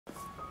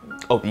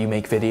Oh, you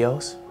make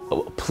videos?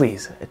 Oh,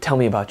 please, tell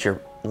me about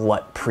your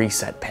LUT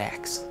preset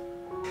packs.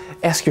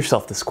 Ask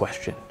yourself this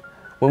question.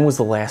 When was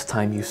the last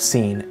time you've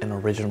seen an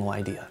original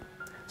idea?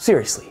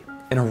 Seriously,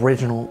 an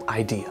original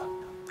idea.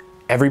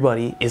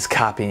 Everybody is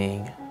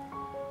copying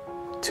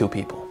two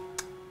people.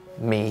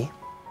 Me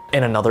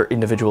and another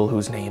individual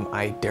whose name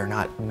I dare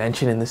not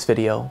mention in this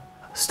video,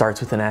 starts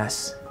with an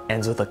S,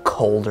 ends with a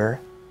colder.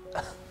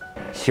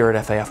 Here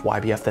at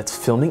FAFYBF, that's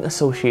Filming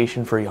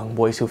Association for Young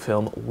Boys Who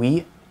Film,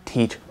 we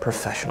teach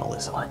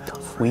professionalism.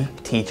 We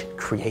teach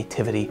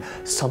creativity,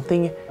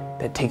 something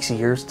that takes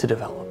years to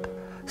develop.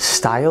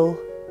 Style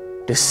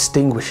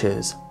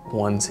distinguishes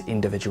one's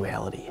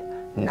individuality.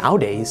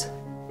 Nowadays,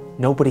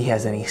 nobody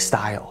has any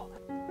style.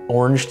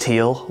 Orange,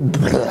 teal,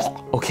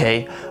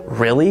 okay?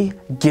 Really?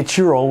 Get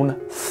your own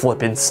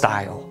flippin'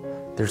 style.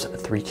 There's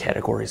three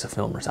categories of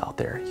filmers out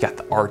there. You got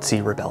the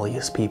artsy,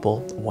 rebellious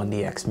people,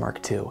 1DX Mark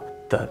II.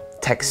 The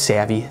tech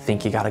savvy,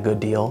 think you got a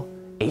good deal,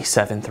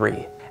 A7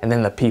 III. And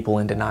then the people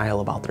in denial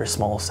about their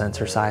small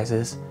sensor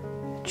sizes,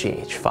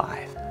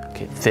 GH5.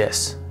 Okay,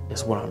 this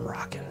is what I'm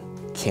rocking.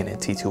 Canon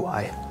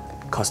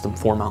T2i, custom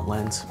 4-mount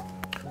lens,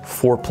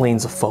 4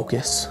 planes of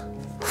focus,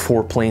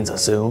 4 planes of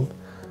zoom,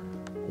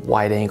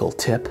 wide angle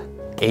tip.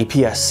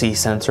 APS-C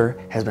sensor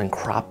has been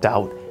cropped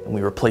out and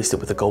we replaced it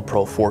with a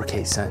GoPro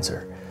 4K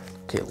sensor.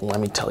 Okay, let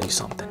me tell you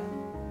something.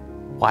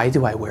 Why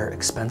do I wear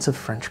expensive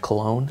French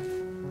cologne?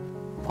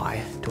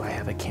 Why do I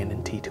have a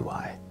Canon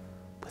T2i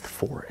with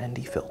 4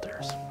 ND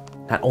filters?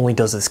 Not only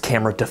does this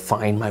camera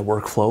define my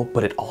workflow,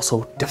 but it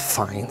also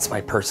defines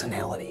my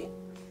personality.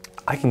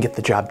 I can get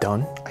the job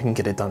done, I can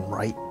get it done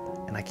right,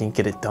 and I can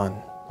get it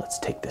done. Let's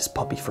take this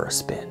puppy for a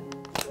spin.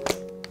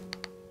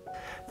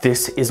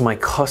 This is my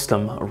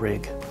custom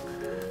rig.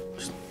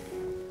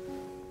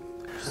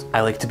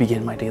 I like to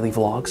begin my daily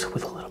vlogs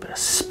with a little bit of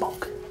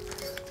smoke.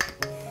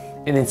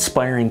 An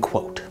inspiring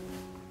quote.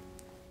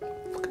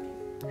 Look at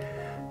me.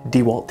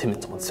 DeWalt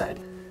Timmons once said,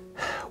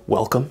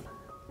 "Welcome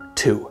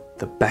to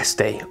the best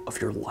day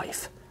of your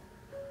life."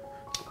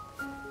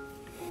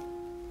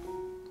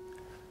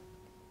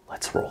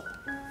 Let's roll.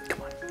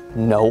 Come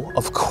on. No,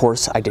 of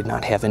course I did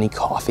not have any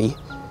coffee.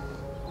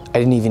 I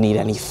didn't even eat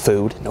any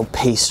food, no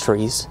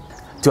pastries.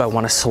 Do I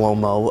want a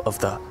slow-mo of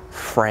the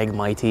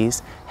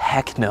Phragmites?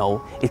 Heck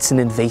no, it's an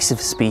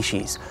invasive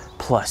species,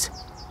 plus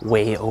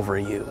way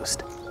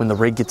overused. When the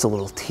rig gets a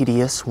little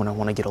tedious, when I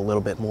want to get a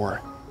little bit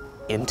more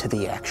into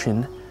the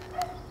action,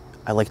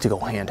 I like to go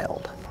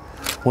handheld.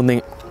 One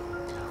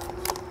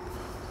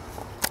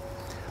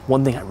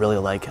thing I really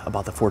like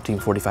about the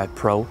 1445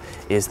 Pro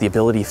is the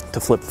ability to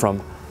flip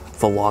from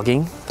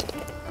vlogging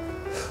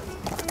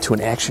to an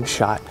action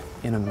shot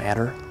in a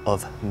matter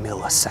of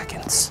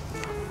milliseconds.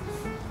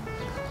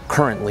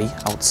 Currently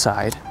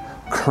outside,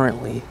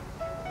 currently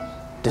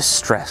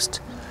distressed.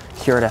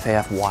 Here at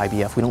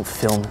FAFYBF, we don't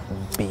film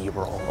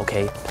B-roll,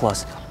 okay?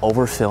 Plus,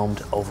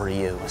 overfilmed,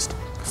 overused.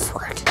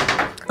 Frick.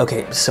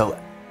 Okay, so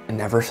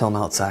never film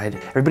outside.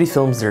 Everybody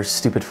films their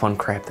stupid fun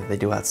crap that they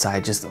do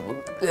outside, just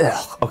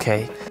ugh,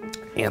 okay?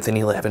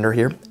 Anthony Lavender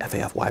here,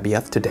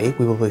 FAFYBF. Today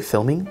we will be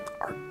filming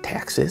our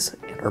taxes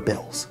and our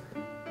bills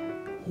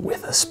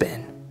with a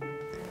spin.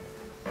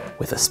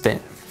 With a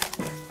spin.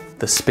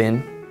 The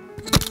spin,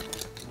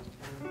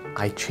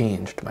 I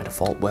changed my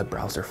default web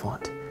browser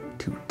font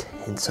to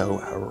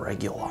Tenso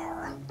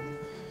Regular.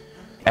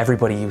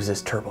 Everybody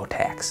uses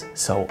TurboTax,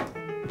 so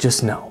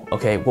just know,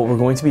 okay, what we're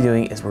going to be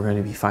doing is we're going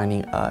to be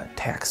finding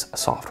tax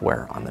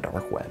software on the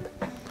dark web.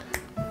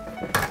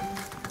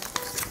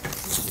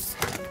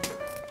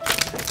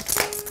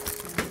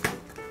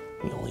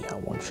 We only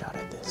got one shot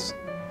at this.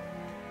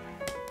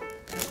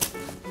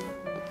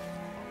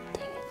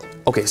 Dang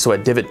it. Okay, so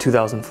at divot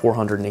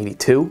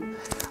 2482,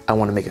 I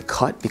want to make a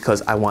cut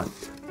because I want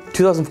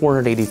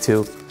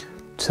 2482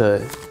 to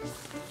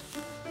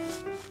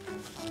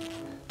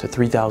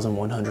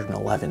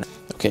 3111.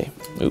 Okay,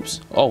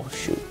 oops. Oh,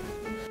 shoot.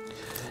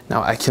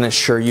 Now, I can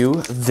assure you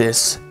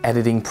this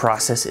editing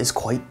process is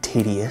quite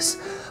tedious,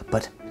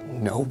 but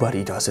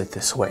nobody does it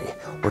this way.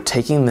 We're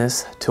taking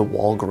this to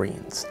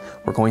Walgreens.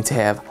 We're going to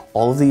have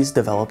all of these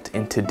developed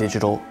into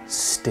digital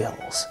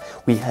stills.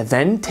 We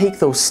then take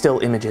those still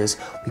images,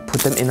 we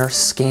put them in our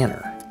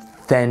scanner.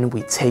 Then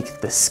we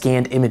take the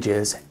scanned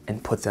images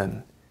and put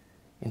them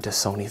into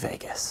Sony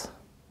Vegas.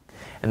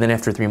 And then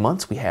after 3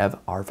 months, we have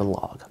our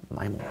vlog,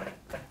 my morning.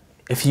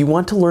 If you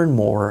want to learn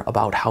more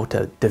about how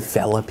to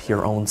develop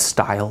your own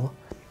style,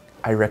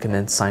 I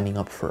recommend signing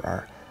up for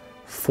our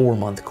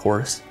 4-month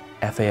course,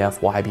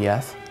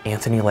 FAFYBF.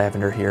 Anthony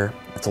Lavender here.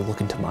 It's a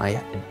look into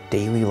my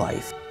daily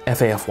life.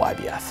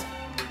 FAFYBF,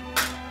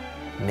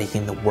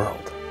 making the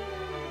world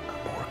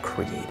a more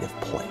creative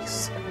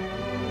place.